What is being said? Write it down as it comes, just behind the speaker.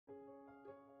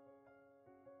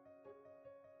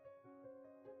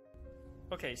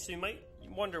Okay, so you might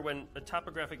wonder when a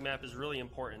topographic map is really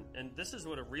important, and this is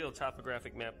what a real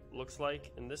topographic map looks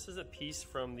like, and this is a piece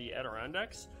from the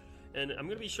Adirondacks, and I'm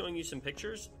going to be showing you some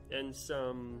pictures and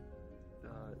some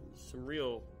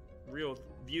real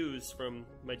views from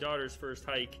my daughter's first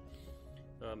hike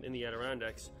in the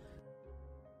Adirondacks.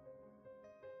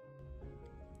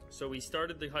 So we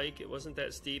started the hike, it wasn't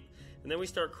that steep, and then we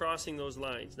start crossing those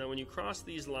lines. Now when you cross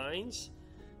these lines,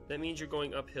 that means you're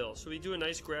going uphill. So we do a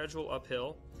nice gradual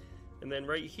uphill, and then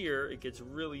right here it gets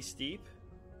really steep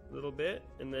a little bit,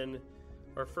 and then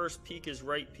our first peak is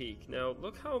Right Peak. Now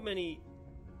look how many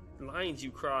lines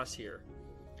you cross here.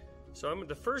 So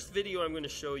the first video I'm going to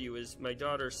show you is my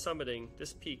daughter summiting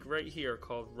this peak right here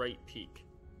called Right Peak.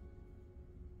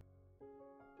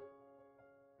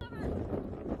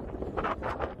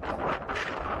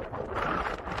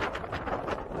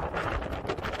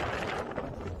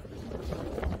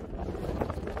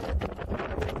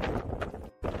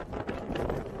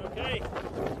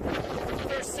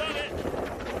 First summit,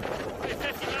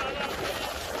 50 miles up.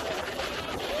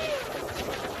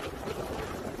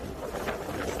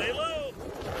 Stay low.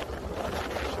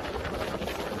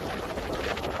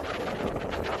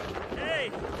 Hey,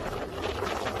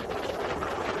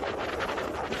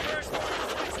 the first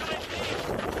 6 feet.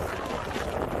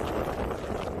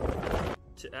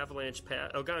 To Avalanche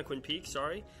Pass, Algonquin Peak,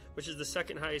 sorry, which is the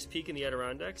second highest peak in the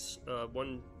Adirondacks.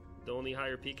 The only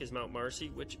higher peak is Mount Marcy,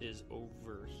 which is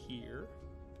over here.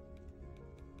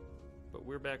 But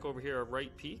we're back over here at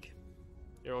Right Peak,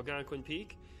 or Algonquin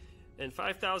Peak, and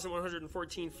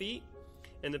 5,114 feet.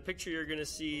 And the picture you're going to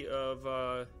see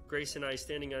of Grace and I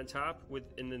standing on top,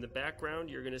 and in the background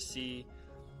you're going to see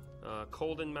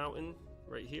Colden Mountain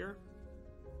right here,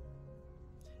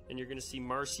 and you're going to see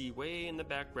Marcy way in the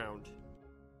background.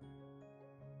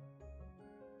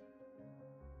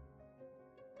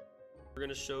 We're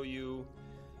going to show you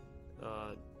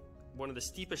one of the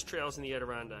steepest trails in the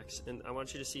Adirondacks, and I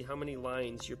want you to see how many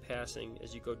lines you're passing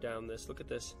as you go down this. Look at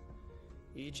this.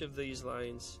 Each of these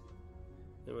lines,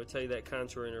 and we'll tell you that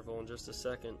contour interval in just a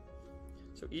second.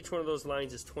 So each one of those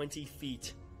lines is 20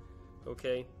 feet,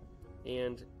 okay?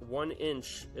 And 1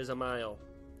 inch is a mile.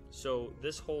 So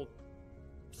this whole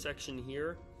section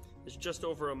here is just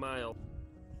over a mile.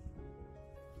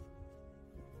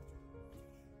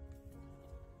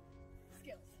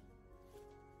 Skills.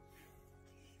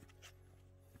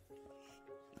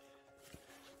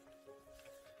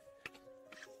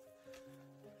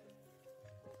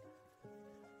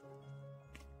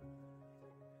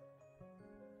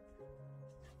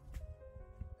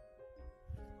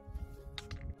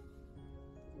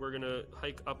 We're gonna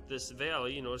hike up this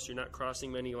valley. You notice you're not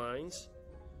crossing many lines,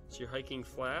 so you're hiking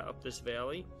flat up this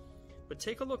valley. But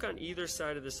take a look on either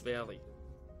side of this valley.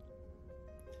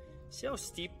 See how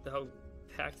steep, how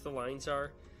packed the lines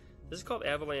are? This is called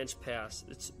Avalanche Pass.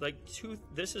 It's like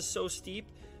this is so steep,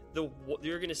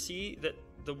 you're gonna see that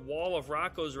the wall of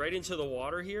rock goes right into the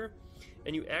water here,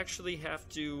 and you actually have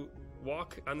to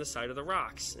walk on the side of the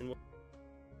rocks. And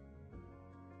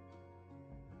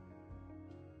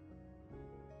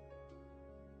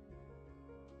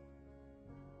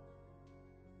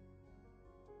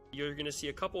you're going to see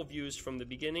a couple views from the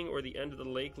beginning or the end of the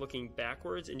lake looking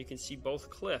backwards, and you can see both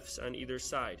cliffs on either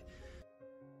side.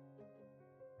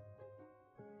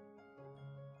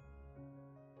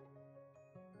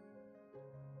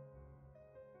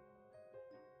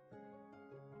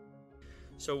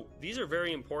 So these are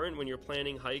very important when you're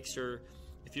planning hikes, or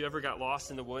if you ever got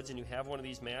lost in the woods and you have one of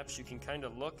these maps, you can kind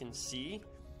of look and see.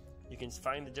 You can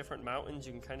find the different mountains,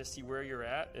 you can kind of see where you're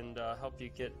at and help you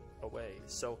get away.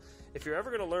 So if you're ever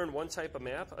going to learn one type of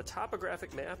map, a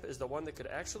topographic map is the one that could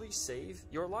actually save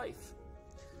your life.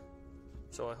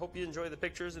 So I hope you enjoy the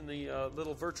pictures in the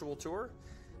little virtual tour,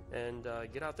 and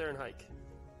get out there and hike.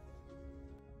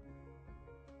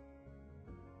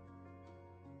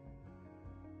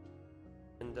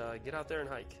 Get out there and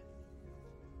hike.